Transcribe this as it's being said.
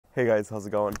Hey guys, how's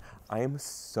it going? I am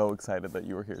so excited that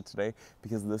you are here today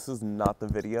because this is not the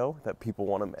video that people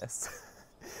want to miss.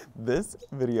 This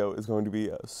video is going to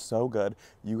be so good.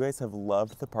 You guys have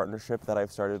loved the partnership that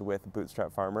I've started with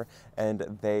BootstrapFarmer, and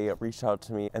they reached out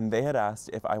to me and they had asked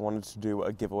if I wanted to do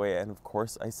a giveaway, and of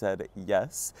course I said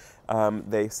yes.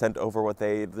 They sent over what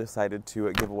they decided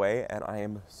to give away, and I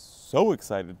am so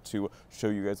excited to show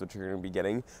you guys what you're going to be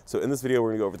getting. So in this video, we're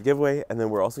going to go over the giveaway, and then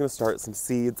we're also going to start some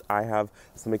seeds. I have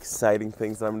some exciting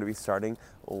things that I'm going to be starting.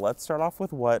 Let's start off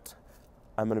with what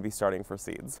I'm going to be starting for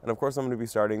seeds. And of course, I'm going to be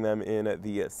starting them in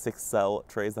the 6-cell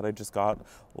trays that I just got.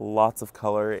 Lots of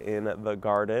color in the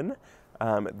garden.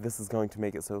 This is going to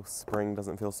make it so spring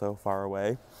doesn't feel so far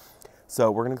away.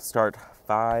 So we're going to start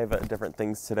 5 different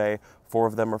things today. 4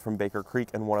 of them are from Baker Creek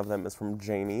and 1 of them is from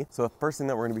Janie. So the first thing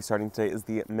that we're going to be starting today is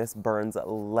the Miss Burns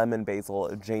Lemon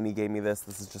Basil. Janie gave me this.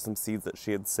 This is just some seeds that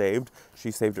she had saved. She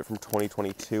saved it from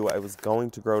 2022. I was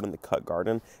going to grow it in the cut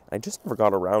garden, and I just never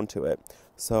got around to it.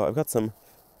 So I've got some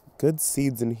good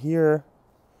seeds in here,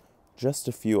 just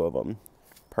a few of them.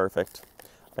 Perfect.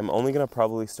 I'm only going to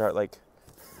probably start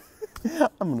I'm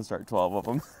going to start 12 of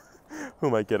them. Who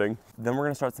am I kidding? Then we're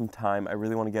going to start some thyme. I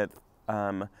really want to get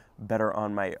better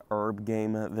on my herb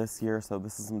game this year, so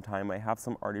this is some thyme. I have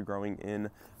some already growing in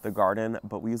the garden,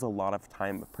 but we use a lot of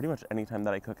thyme. Pretty much any time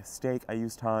that I cook a steak, I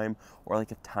use thyme, or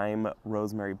like a thyme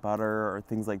rosemary butter or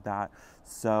things like that.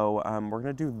 So we're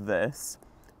going to do this.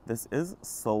 This is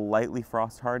slightly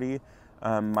frost hardy.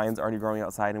 Mine's already growing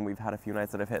outside, and we've had a few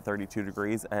nights that have hit 32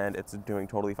 degrees, and it's doing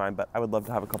totally fine, but I would love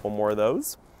to have a couple more of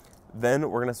those. Then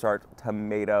we're gonna start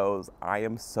tomatoes. I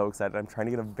am so excited. I'm trying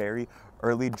to get a very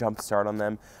early jump start on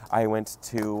them. I went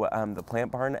to the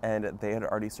plant barn, and they had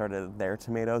already started their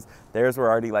tomatoes. Theirs were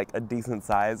already like a decent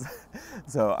size,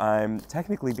 so I'm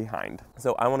technically behind.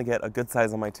 So I wanna get a good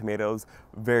size on my tomatoes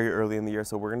very early in the year,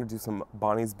 so we're gonna do some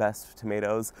Bonnie's Best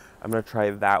tomatoes. I'm gonna try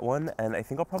that one, and I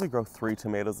think I'll probably grow 3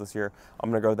 tomatoes this year.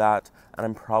 I'm gonna grow that, and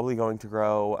I'm probably going to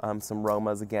grow some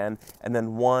Romas again, and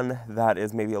then one that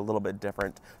is maybe a little bit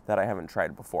different that I haven't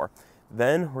tried before.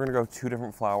 Then we're gonna grow 2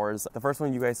 different flowers. The first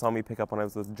one you guys saw me pick up when I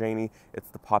was with Janie. It's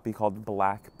the poppy called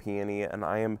Black Peony, and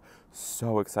I am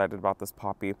so excited about this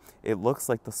poppy. It looks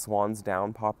like the Swan's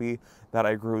Down poppy that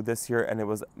I grew this year, and it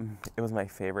was my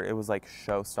favorite. It was like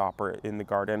showstopper in the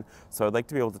garden. So I'd like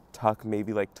to be able to tuck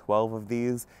maybe like 12 of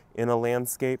these in a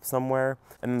landscape somewhere.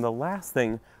 And then the last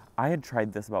thing, I had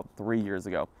tried this about 3 years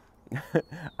ago.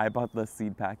 I bought the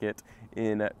seed packet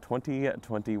in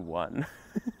 2021.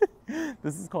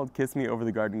 This is called Kiss Me Over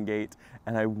the Garden Gate,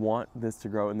 and I want this to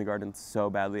grow in the garden so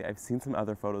badly. I've seen some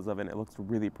other photos of it, and it looks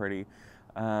really pretty.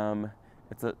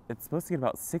 It's supposed to get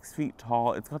about 6 feet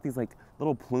tall. It's got these like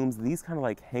little plumes. These kind of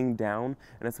like hang down,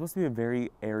 and it's supposed to be a very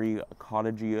airy,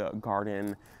 cottagey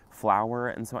garden flower,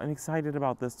 and so I'm excited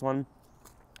about this one.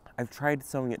 I've tried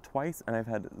sowing it twice, and I've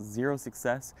had 0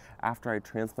 success after I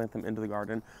transplant them into the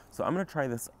garden. So I'm going to try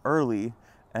this early,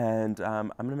 and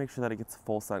I'm going to make sure that it gets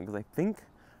full sun, because I think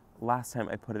last time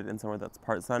I put it in somewhere that's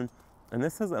part sun, and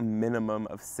this has a minimum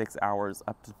of 6 hours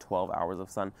up to 12 hours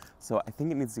of sun. So I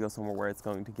think it needs to go somewhere where it's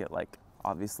going to get like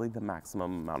obviously the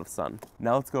maximum amount of sun.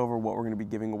 Now let's go over what we're going to be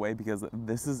giving away, because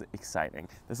this is exciting.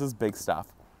 This is big stuff.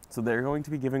 So they're going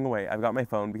to be giving away, I've got my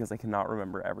phone because I cannot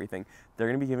remember everything. They're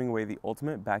going to be giving away the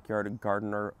Ultimate Backyard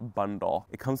Gardener Bundle.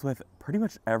 It comes with pretty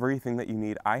much everything that you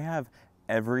need. I have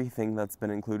everything that's been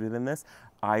included in this.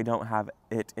 I don't have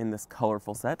it in this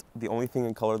colorful set. The only thing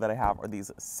in color that I have are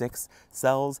these 6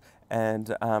 cells,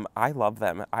 and I love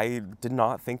them. I did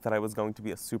not think that I was going to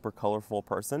be a super colorful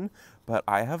person, but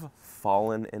I have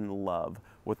fallen in love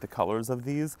with the colors of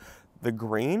these. The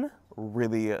green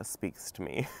really speaks to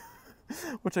me.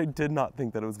 Which I did not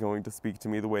think that it was going to speak to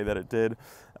me the way that it did.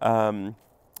 Yeah,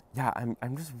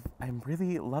 I'm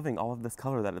really loving all of this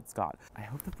color that it's got. I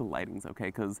hope that the lighting's okay,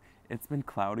 because it's been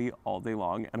cloudy all day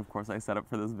long, and of course I set up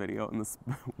for this video in this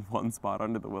one spot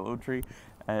under the willow tree,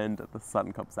 and the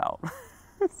sun comes out.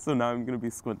 So now I'm gonna be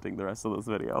squinting the rest of this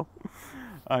video.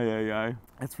 Ay.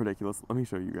 It's ridiculous. Let me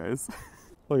show you guys.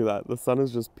 Look at that, the sun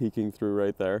is just peeking through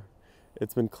right there.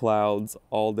 It's been clouds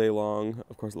all day long.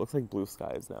 Of course, it looks like blue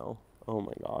skies now. Oh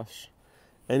my gosh.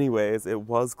 Anyways, it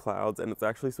was clouds, and it's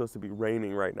actually supposed to be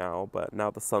raining right now, but now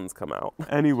the sun's come out.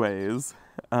 Anyways,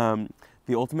 the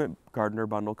Ultimate Gardener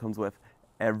Bundle comes with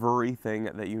everything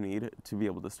that you need to be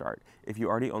able to start. If you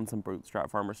already own some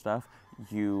BootstrapFarmer stuff,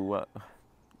 you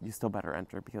still better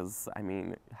enter, because, I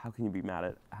mean, how can you be mad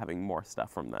at having more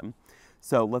stuff from them?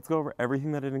 So let's go over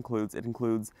everything that it includes. It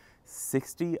includes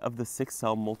 60 of the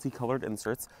 6-cell multicolored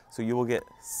inserts. So you will get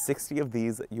 60 of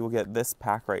these. You will get this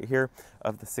pack right here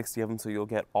of the 60 of them, so you'll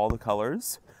get all the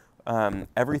colors.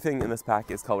 Everything in this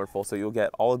pack is colorful, so you'll get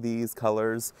all of these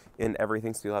colors in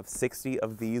everything. So you'll have 60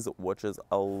 of these, which is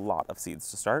a lot of seeds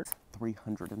to start.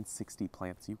 360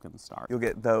 plants you can start. You'll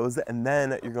get those, and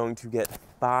then you're going to get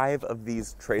 5 of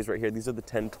these trays right here. These are the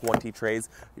 10-20 trays.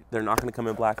 They're not gonna come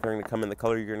in black, they're gonna come in the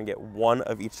color. You're gonna get 1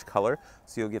 of each color.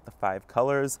 So you'll get the 5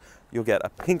 colors. You'll get a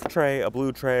pink tray, a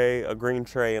blue tray, a green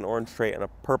tray, an orange tray, and a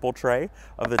purple tray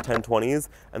of the 10-20s.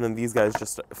 And then these guys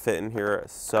just fit in here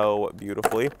so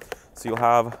beautifully. So you'll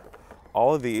have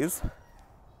all of these.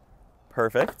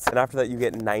 Perfect. And after that, you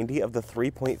get 90 of the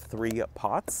 3.3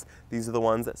 pots. These are the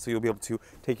ones, so you'll be able to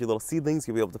take your little seedlings,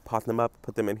 you'll be able to pot them up,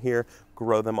 put them in here,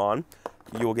 grow them on.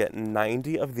 You will get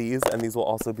 90 of these, and these will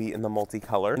also be in the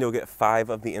multicolor. You'll get 5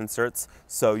 of the inserts,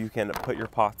 so you can put your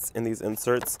pots in these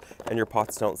inserts, and your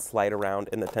pots don't slide around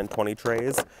in the 10-20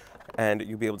 trays, and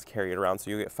you'll be able to carry it around. So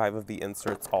you get 5 of the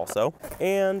inserts also.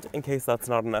 And in case that's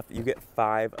not enough, you get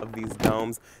 5 of these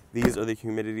domes. These are the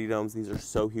humidity domes. These are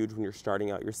so huge when you're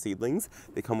starting out your seedlings.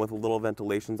 They come with little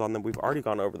ventilations on them. We've already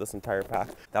gone over this entire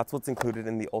pack. That's what's included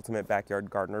in the Ultimate Backyard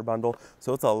Gardener bundle.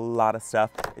 So it's a lot of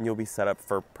stuff, and you'll be set up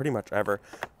for pretty much ever.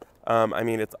 I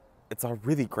mean, it's a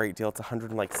really great deal. It's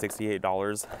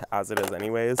 $168 as it is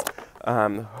anyways,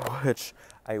 which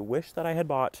I wish that I had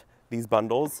bought these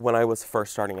bundles when I was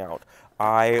first starting out.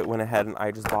 I went ahead and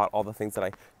I just bought all the things that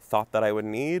I thought that I would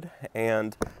need,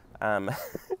 and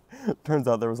turns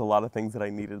out there was a lot of things that I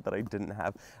needed that I didn't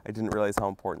have. I didn't realize how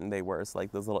important they were. So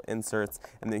like those little inserts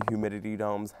and the humidity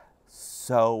domes,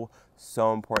 so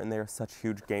important. They are such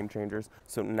huge game changers.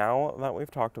 So now that we've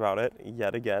talked about it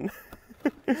yet again,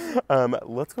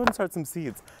 let's go and start some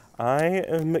seeds. I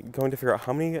am going to figure out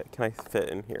how many can I fit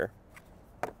in here.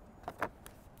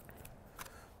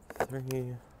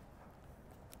 3,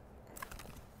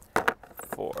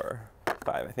 4, 5.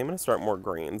 I think I'm gonna start more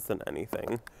greens than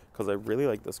anything because I really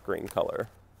like this green color.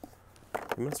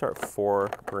 I'm gonna start 4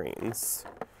 greens.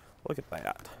 Look at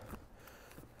that.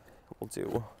 We'll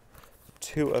do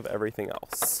 2 of everything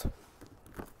else.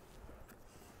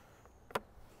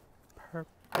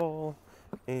 Purple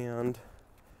and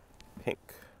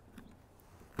pink.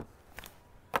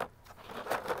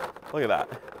 Look at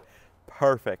that.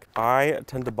 Perfect. I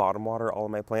tend to bottom water all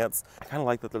of my plants. I kind of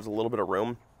like that there's a little bit of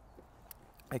room.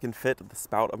 I can fit the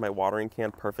spout of my watering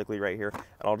can perfectly right here, and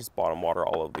I'll just bottom water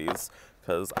all of these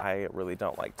because I really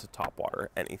don't like to top water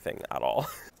anything at all.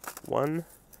 1,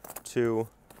 2,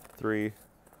 3,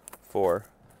 4,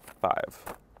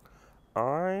 5.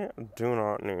 I do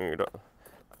not need,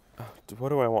 what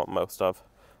do I want most of?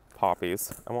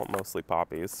 Poppies. I want mostly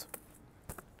poppies.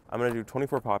 I'm gonna do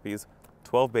 24 poppies,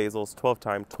 12 basils, 12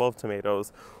 thyme, 12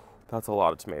 tomatoes. That's a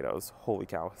lot of tomatoes. Holy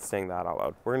cow, saying that out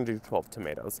loud. We're gonna do 12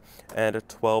 tomatoes and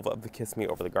 12 of the Kiss Me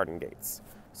Over the Garden Gates.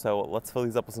 So let's fill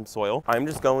these up with some soil. I'm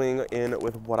just going in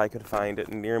with what I could find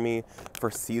near me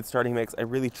for seed starting mix. I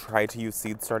really try to use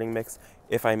seed starting mix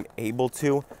if I'm able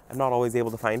to. I'm not always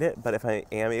able to find it, but if I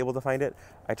am able to find it,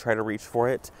 I try to reach for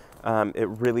it. It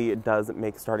really does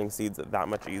make starting seeds that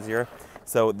much easier.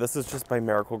 So this is just by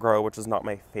Miracle Grow, which is not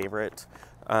my favorite,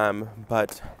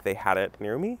 but they had it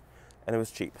near me and it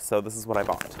was cheap. So this is what I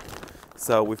bought.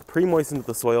 So we've pre-moistened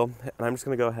the soil, and I'm just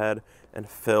gonna go ahead and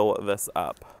fill this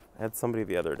up. I had somebody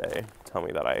the other day tell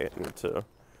me that I need to,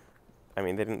 I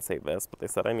mean, they didn't say this, but they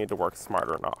said I need to work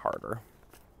smarter, not harder.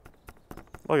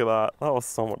 Look at that. That was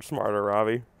so much smarter,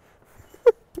 Robbie.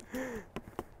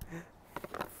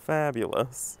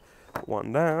 Fabulous.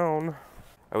 1 down.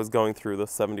 I was going through the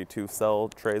 72 cell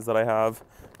trays that I have,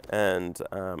 and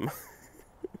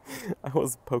I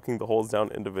was poking the holes down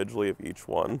individually of each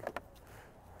one.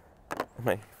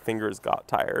 My fingers got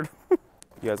tired.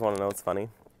 You guys want to know what's funny?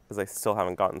 Is I still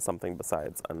haven't gotten something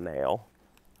besides a nail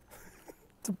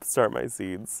to start my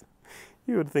seeds.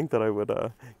 You would think that I would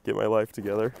get my life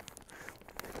together.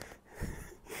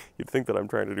 You'd think that I'm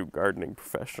trying to do gardening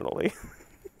professionally.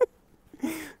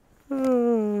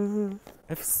 I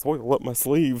have soil up my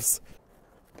sleeves.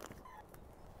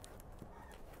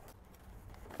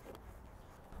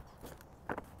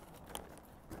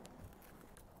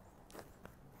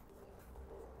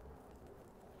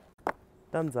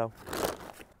 Donezo.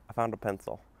 I found a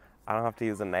pencil. I don't have to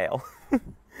use a nail.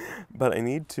 But I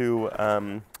need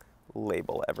to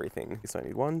label everything. So I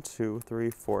need 1, 2, 3,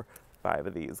 4, 5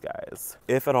 of these guys.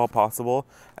 If at all possible,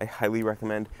 I highly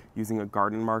recommend using a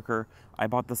garden marker. I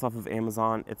bought this off of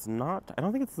Amazon. It's not, I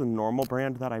don't think it's the normal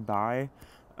brand that I buy.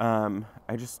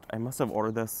 I must have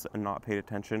ordered this and not paid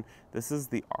attention. This is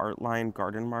the Artline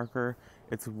garden marker.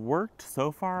 It's worked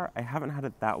so far. I haven't had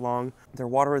it that long. They're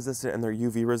water resistant and they're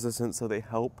UV resistant, so they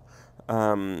help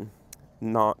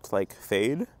not like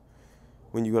fade.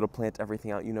 when you go to plant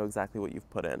everything out, you know exactly what you've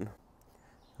put in.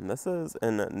 And this is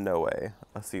in no way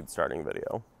a seed starting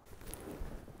video.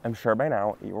 I'm sure by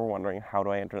now you were wondering, how do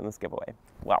I enter in this giveaway?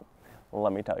 Well,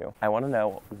 let me tell you. I want to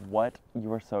know what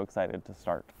you are so excited to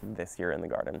start this year in the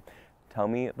garden. Tell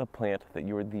me the plant that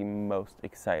you are the most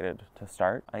excited to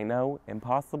start. I know,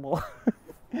 impossible.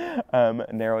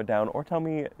 Narrow it down, or tell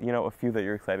me, you know, a few that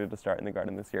you're excited to start in the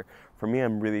garden this year. For me,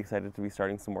 I'm really excited to be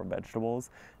starting some more vegetables.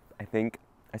 I think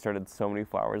I started so many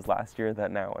flowers last year that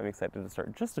now I'm excited to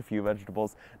start just a few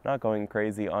vegetables, not going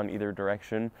crazy on either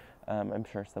direction. I'm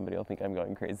sure somebody will think I'm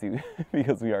going crazy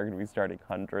because we are going to be starting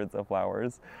hundreds of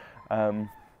flowers. But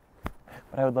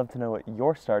I would love to know what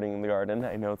you're starting in the garden.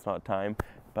 I know it's not time,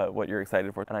 but what you're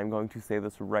excited for. And I'm going to say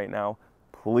this right now.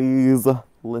 Please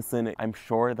listen. I'm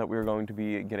sure that we're going to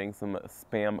be getting some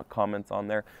spam comments on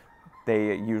there.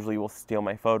 They usually will steal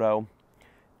my photo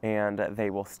and they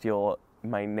will steal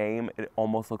my name. It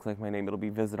almost looks like my name. It'll be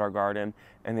Visitourgarden,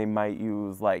 and they might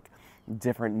use like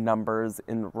different numbers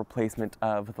in replacement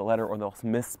of the letter, or they'll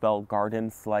misspell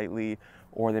garden slightly,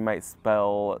 or they might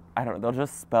spell, I don't know, they'll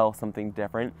just spell something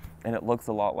different and it looks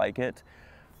a lot like it.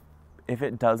 If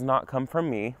it does not come from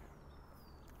me,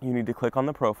 you need to click on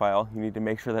the profile. You need to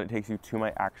make sure that it takes you to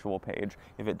my actual page.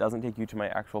 If it doesn't take you to my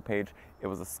actual page, it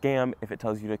was a scam. If it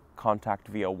tells you to contact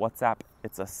via WhatsApp,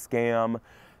 it's a scam.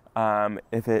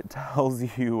 If it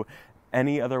tells you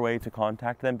any other way to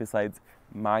contact them besides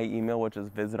my email, which is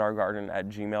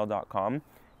visitourgarden@gmail.com,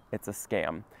 it's a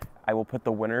scam. I will put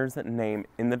the winner's name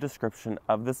in the description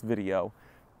of this video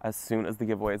as soon as the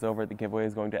giveaway is over. The giveaway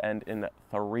is going to end in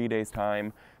 3 days'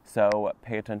 time, so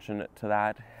pay attention to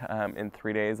that. In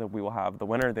 3 days, we will have the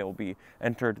winner. They will be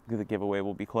entered. The giveaway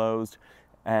will be closed,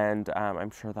 and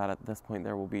I'm sure that at this point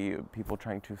there will be people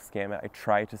trying to scam it. I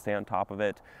try to stay on top of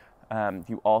it.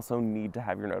 You also need to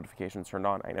have your notifications turned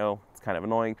on. I know it's kind of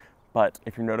annoying, but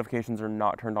if your notifications are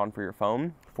not turned on for your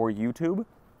phone, for YouTube,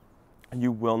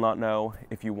 you will not know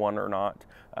if you won or not.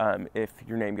 If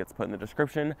your name gets put in the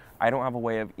description, I don't have a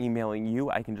way of emailing you.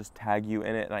 I can just tag you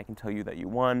in it and I can tell you that you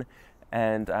won.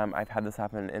 And I've had this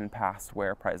happen in past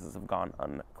where prizes have gone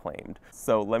unclaimed.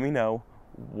 So let me know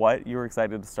what you're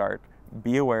excited to start.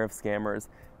 Be aware of scammers.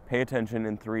 Pay attention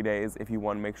in 3 days. If you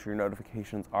won, make sure your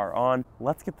notifications are on.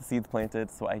 Let's get the seeds planted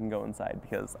so I can go inside,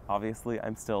 because obviously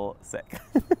I'm still sick.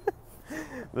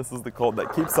 This is the cold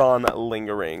that keeps on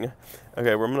lingering.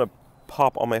 Okay, I'm gonna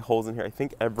pop all my holes in here. I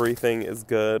think everything is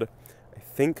good. I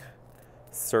think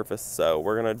surface sow.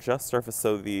 We're gonna just surface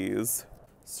sow these.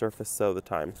 Surface sow the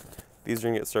thyme. These are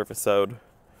gonna get surface sowed.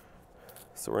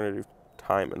 So we're gonna do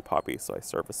thyme and poppy, so I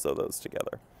surface sow those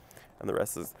together. And the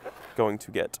rest is going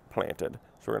to get planted.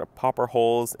 So we're gonna pop our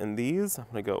holes in these. I'm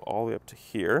gonna go all the way up to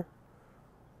here.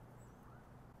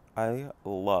 I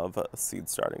love seed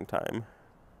starting time.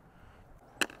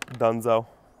 Dunzo.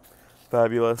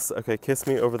 Fabulous. Okay, kiss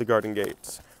me over the garden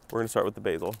gate. We're gonna start with the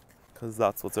basil, because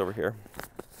that's what's over here.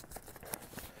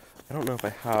 I don't know if I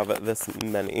have this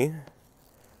many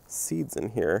seeds in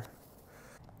here.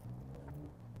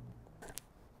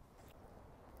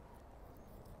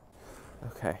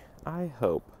 Okay, I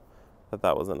hope that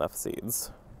that was enough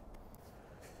seeds.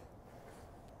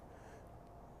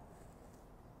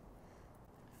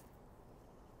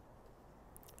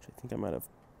 I think I might have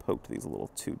poked these a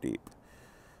little too deep.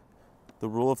 The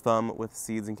rule of thumb with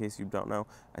seeds, in case you don't know,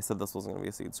 I said this wasn't going to be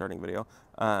a seed starting video,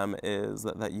 is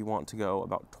that you want to go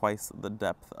about twice the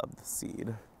depth of the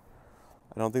seed.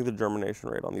 I don't think the germination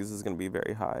rate on these is going to be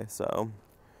very high, so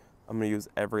I'm going to use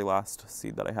every last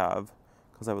seed that I have,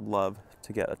 because I would love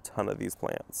to get a ton of these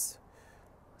plants.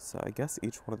 So I guess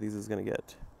each one of these is going to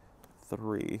get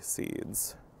 3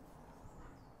 seeds.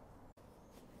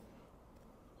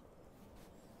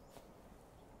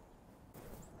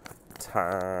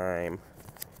 Time.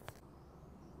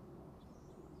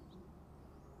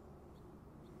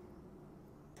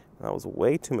 That was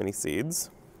way too many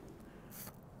seeds.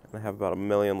 And I have about 1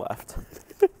 million left.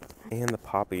 And the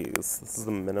poppies. This is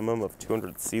a minimum of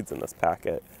 200 seeds in this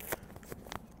packet.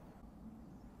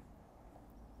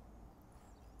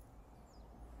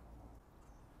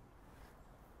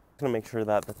 I'm gonna make sure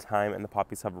that the thyme and the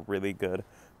poppies have really good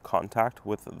contact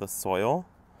with the soil.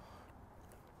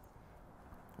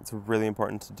 It's really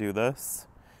important to do this.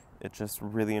 It just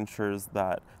really ensures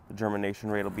that the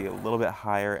germination rate will be a little bit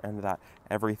higher and that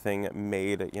everything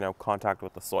made, contact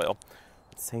with the soil.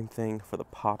 Same thing for the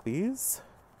poppies.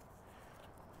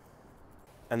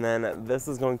 And then this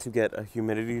is going to get a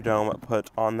humidity dome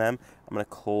put on them. I'm going to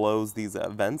close these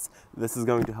vents. This is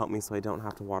going to help me so I don't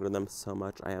have to water them so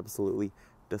much. I absolutely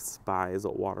despise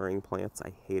watering plants.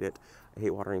 I hate it. I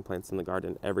hate watering plants in the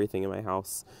garden. Everything in my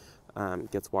house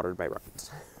gets watered by Robbie.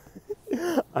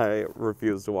 I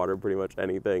refuse to water pretty much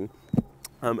anything.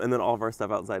 And then all of our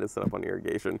stuff outside is set up on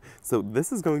irrigation. So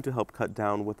this is going to help cut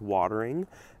down with watering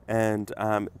and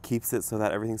keeps it so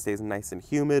that everything stays nice and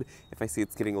humid. If I see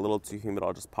it's getting a little too humid,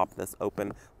 I'll just pop this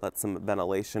open, let some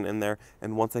ventilation in there.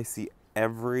 And once I see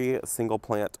every single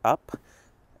plant up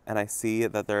and I see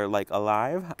that they're like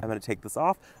alive, I'm gonna take this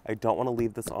off. I don't wanna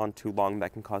leave this on too long.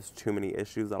 That can cause too many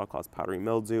issues. That'll cause powdery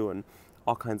mildew and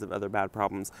all kinds of other bad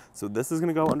problems. So this is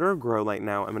gonna go under a grow light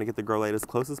now. I'm gonna get the grow light as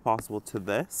close as possible to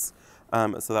this.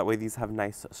 So that way these have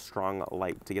nice strong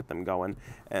light to get them going.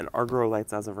 And our grow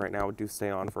lights as of right now do stay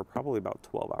on for probably about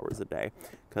 12 hours a day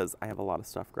because I have a lot of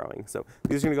stuff growing. So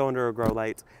these are gonna go under a grow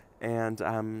light. And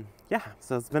yeah,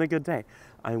 so it's been a good day.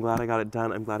 I'm glad I got it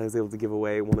done. I'm glad I was able to give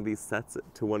away one of these sets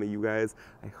to one of you guys.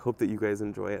 I hope that you guys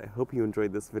enjoy it. I hope you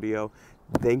enjoyed this video.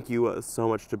 Thank you so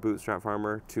much to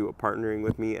BootstrapFarmer to partnering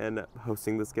with me and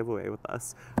hosting this giveaway with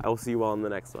us. I will see you all in the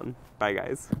next one. Bye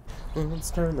guys.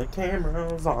 Let's turn the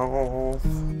cameras off.